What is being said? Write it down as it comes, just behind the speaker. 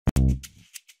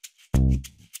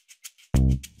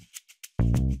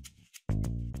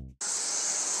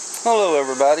Hello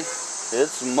everybody,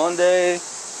 it's Monday,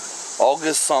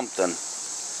 August something.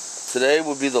 Today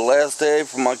will be the last day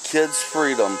for my kids'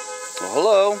 freedom. Well,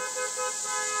 hello.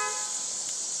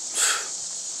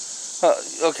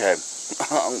 Okay,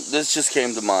 this just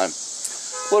came to mind.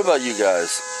 What about you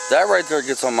guys? That right there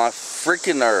gets on my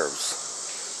freaking nerves.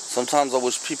 Sometimes I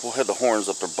wish people had the horns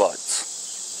up their butts.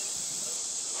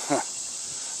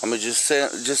 I mean, just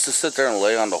to sit there and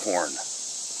lay on the horn.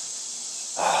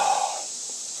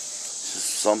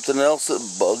 Just something else that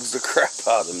bugs the crap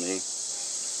out of me.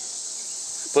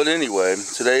 But anyway,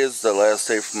 today is the last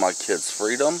day for my kids'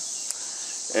 freedom,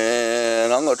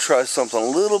 and I'm going to try something a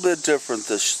little bit different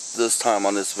this time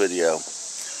on this video.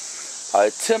 I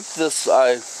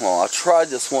tried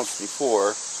this once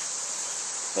before,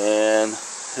 and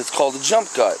it's called a jump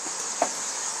cut.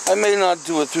 I may not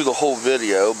do it through the whole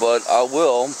video, but I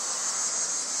will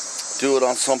do it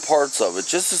on some parts of it,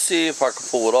 just to see if I can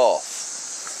pull it off.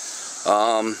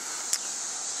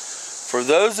 For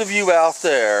those of you out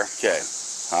there, okay,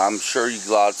 I'm sure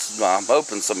I'm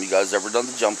hoping some of you guys ever done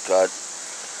the jump cut.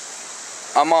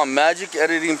 I'm on MAGIX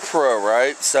Editing Pro,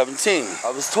 right? 17.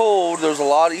 I was told there's a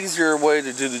lot easier way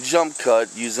to do the jump cut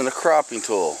using a cropping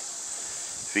tool.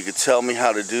 If you could tell me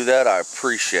how to do that, I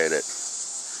appreciate it.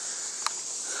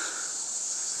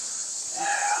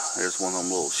 There's one of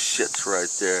them little shits right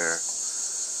there.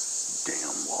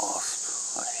 Damn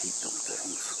wasp. I hate them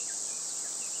things.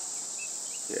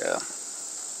 Yeah.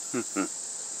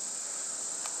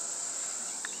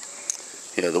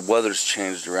 Yeah, the weather's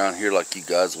changed around here like you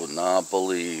guys would not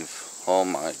believe. Oh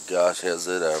my gosh, has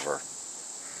it ever.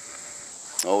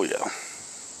 Oh yeah.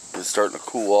 It's starting to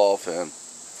cool off and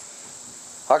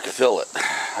I can feel it.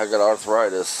 I got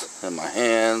arthritis in my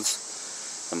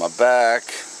hands, in my back.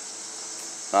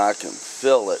 I can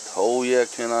feel it. Oh yeah,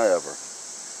 can I ever.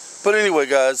 But anyway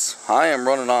guys, I am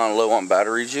running on low on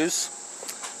battery juice.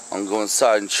 I'm going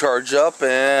inside and charge up,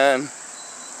 and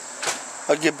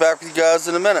I'll get back with you guys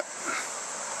in a minute.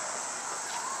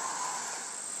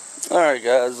 Alright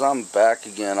guys, I'm back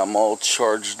again. I'm all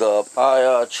charged up.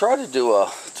 I tried to do a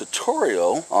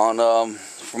tutorial on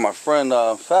for my friend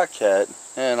Fat Cat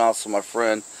and also my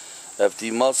friend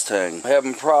FD Mustang. I'm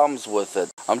having problems with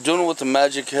it. I'm doing it with the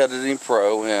MAGIX Editing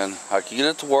Pro, and I can get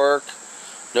it to work,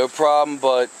 no problem,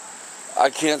 but I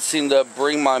can't seem to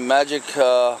bring my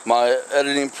my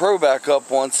Editing Pro back up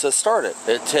once I start it.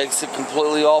 It takes it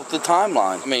completely off the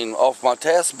timeline. I mean, off my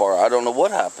taskbar. I don't know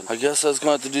what happened. I guess I was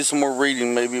going to have to do some more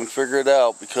reading maybe and figure it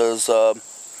out, because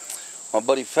my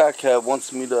buddy Fat Cat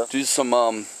wants me to do some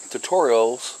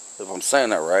tutorials, if I'm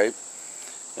saying that right,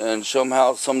 and show him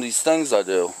how some of these things I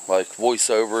do, like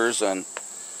voiceovers and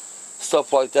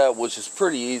stuff like that, which is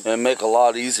pretty easy and make a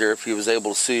lot easier if he was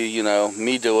able to see, you know,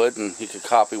 me do it, and he could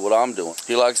copy what I'm doing.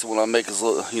 He likes it when I make his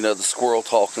little, you know, the squirrel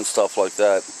talk and stuff like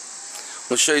that. I'm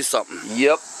gonna show you something.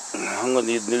 Yep, I'm gonna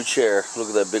need a new chair. Look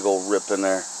at that big old rip in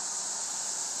there.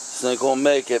 This ain't gonna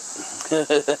make it.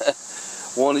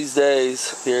 One of these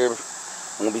days here,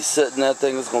 I'm gonna be sitting that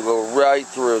thing. It's gonna go right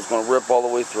through. It's gonna rip all the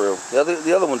way through.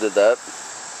 The other one did that.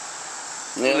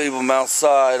 They leave them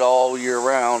outside all year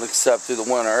round except through the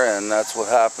winter, and that's what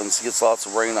happens. It gets lots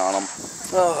of rain on them.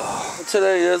 Oh,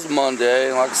 today is Monday,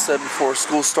 and like I said before,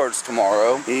 school starts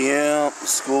tomorrow. Yeah,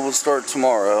 school will start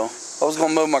tomorrow. I was going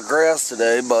to mow my grass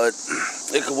today, but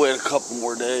it could wait a couple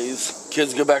more days.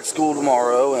 Kids go back to school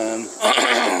tomorrow, and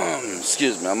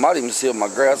excuse me, I might even see if my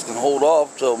grass can hold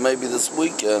off till maybe this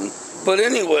weekend. But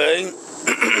anyway,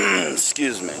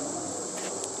 excuse me.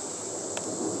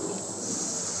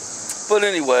 But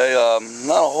anyway,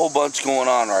 not a whole bunch going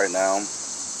on right now. We're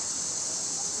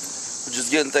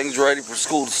just getting things ready for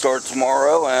school to start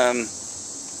tomorrow, and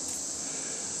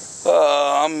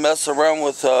I'm messing around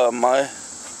with my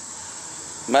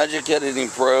MAGIX Editing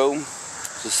Pro,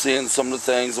 just seeing some of the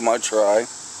things I might try.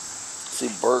 See,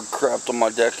 bird crapped on my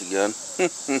deck again.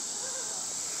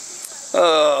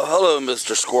 Hello,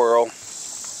 Mr. Squirrel.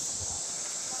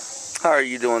 How are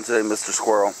you doing today, Mr.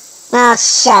 Squirrel? Oh,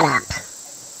 shut up.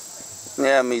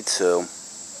 Yeah, me too.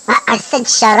 I said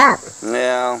shut up.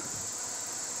 Yeah.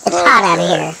 It's hot out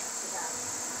here.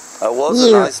 That was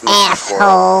you a nice Mr.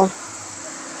 asshole. Squirrel.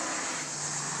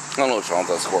 I don't know what's wrong with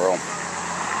that squirrel.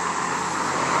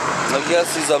 I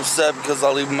guess he's upset because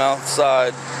I leave him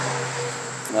outside.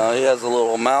 He has a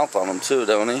little mouth on him too,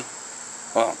 don't he?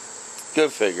 Well,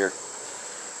 good figure.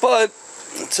 But,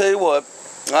 I'll tell you what,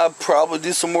 I'll probably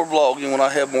do some more vlogging when I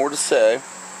have more to say.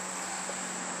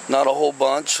 Not a whole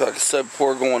bunch, like I said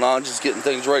before, going on, just getting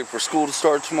things ready for school to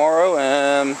start tomorrow,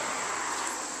 and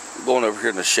going over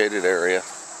here in the shaded area.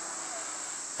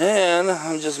 And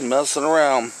I'm just messing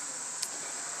around.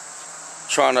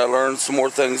 Trying to learn some more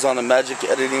things on the MAGIX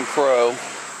Editing Pro.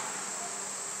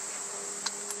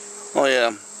 Oh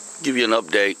yeah, give you an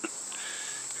update.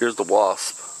 Here's the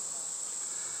wasp.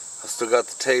 I still got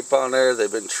the tape on there.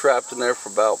 They've been trapped in there for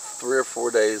about 3 or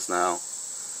 4 days now.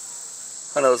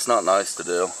 I know it's not nice to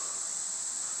do,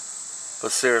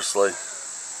 but seriously,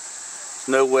 there's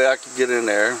no way I could get in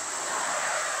there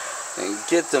and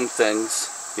get them things,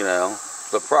 you know,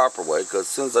 the proper way, because as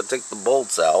soon as I take the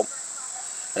bolts out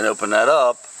and open that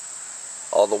up,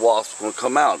 all the wasps will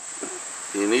come out.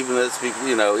 And even this,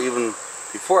 you know, even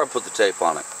before I put the tape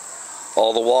on it,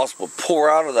 all the wasps would pour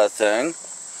out of that thing,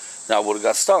 and I would have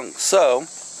got stung. So,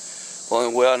 the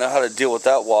only way I know how to deal with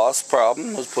that wasp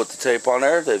problem was put the tape on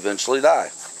there. They eventually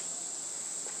die.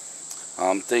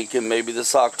 I'm thinking maybe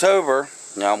this October,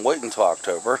 now I'm waiting until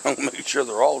October, I'll make sure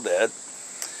they're all dead.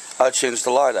 I change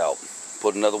the light out,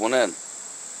 put another one in.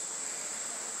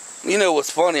 You know what's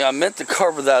funny? I meant to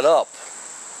cover that up.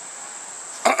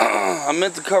 I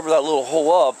meant to cover that little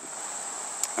hole up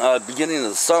beginning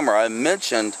of the summer. I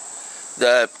mentioned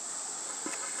that,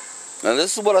 and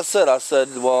this is what I said. I said,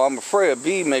 well, I'm afraid a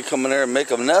bee may come in there and make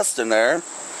a nest in there,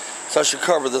 so I should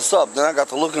cover this up. Then I got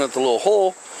to looking at the little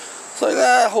hole. It's like,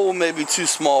 that hole may be too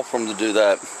small for them to do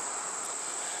that.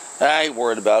 I ain't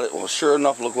worried about it. Well, sure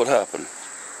enough, look what happened.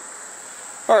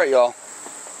 Alright, y'all.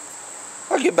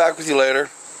 I'll get back with you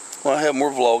later when I have more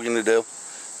vlogging to do.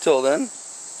 Till then,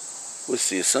 we'll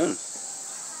see you soon.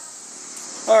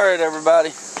 Alright,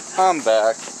 everybody. I'm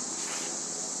back.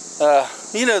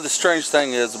 You know, the strange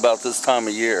thing is about this time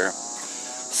of year,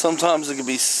 sometimes it can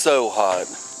be so hot.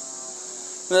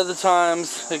 And other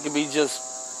times, it can be just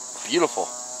beautiful.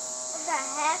 What the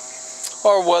heck?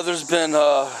 Our weather's been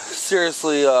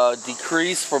seriously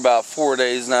decreased for about 4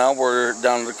 days now. We're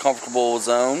down in the comfortable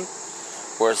zone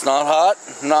where it's not hot,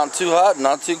 not too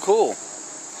cool.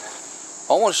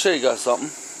 I want to show you guys something.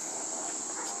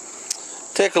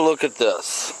 Take a look at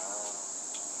this.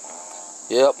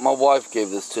 Yep, my wife gave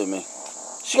this to me.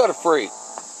 She got it free.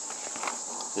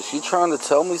 Is she trying to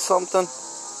tell me something?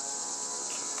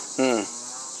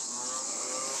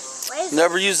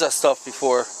 Never used that stuff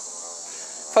before.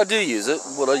 If I do use it,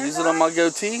 would I use it on my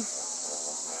goatee?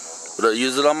 Would I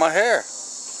use it on my hair?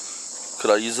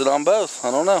 Could I use it on both? I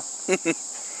don't know.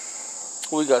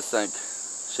 What do you guys think?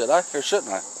 Should I or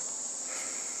shouldn't I? I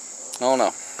don't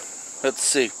know. Let's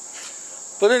see.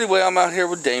 But anyway, I'm out here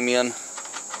with Damien.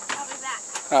 I'll be back.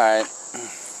 Alright.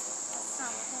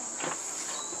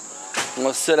 I'm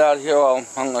going to sit out here. I'm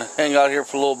going to hang out here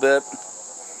for a little bit.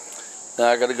 Then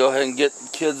I got to go ahead and get the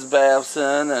kids' baths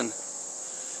in and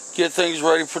get things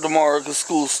ready for tomorrow because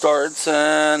school starts.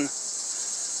 And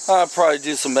I'll probably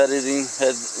do some editing,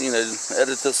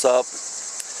 edit this up.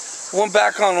 Went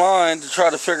back online to try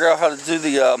to figure out how to do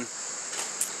the,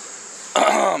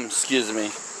 excuse me,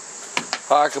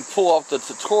 how I can pull off the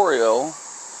tutorial.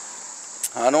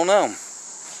 I don't know.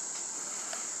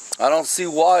 I don't see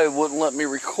why it wouldn't let me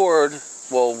record,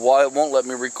 well, why it won't let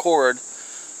me record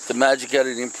the MAGIX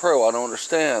Editing Pro. I don't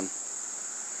understand.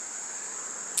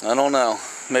 I don't know.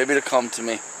 Maybe it'll come to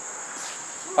me.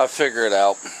 I'll figure it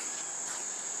out.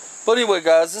 But anyway,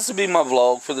 guys, this will be my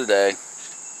vlog for the day.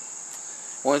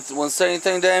 Want to say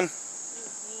anything, Dame?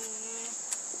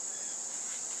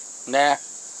 Nah.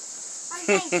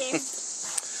 I'm thinking.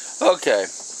 Okay.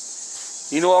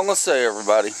 You know what I'm going to say,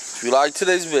 everybody. If you like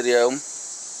today's video,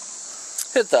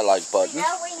 hit that like button.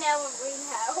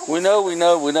 We know. We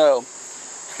know. Blah,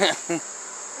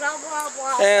 blah,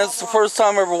 blah, And it's the first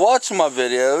time ever watching my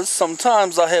videos.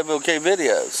 Sometimes I have okay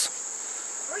videos.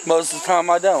 Most of the time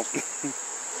I don't.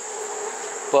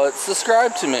 But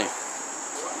subscribe to me.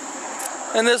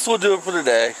 And this will do it for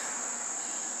today.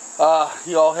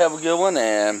 Y'all have a good one,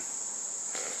 and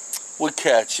we'll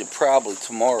catch you probably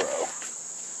tomorrow.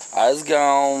 Eyes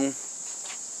gone.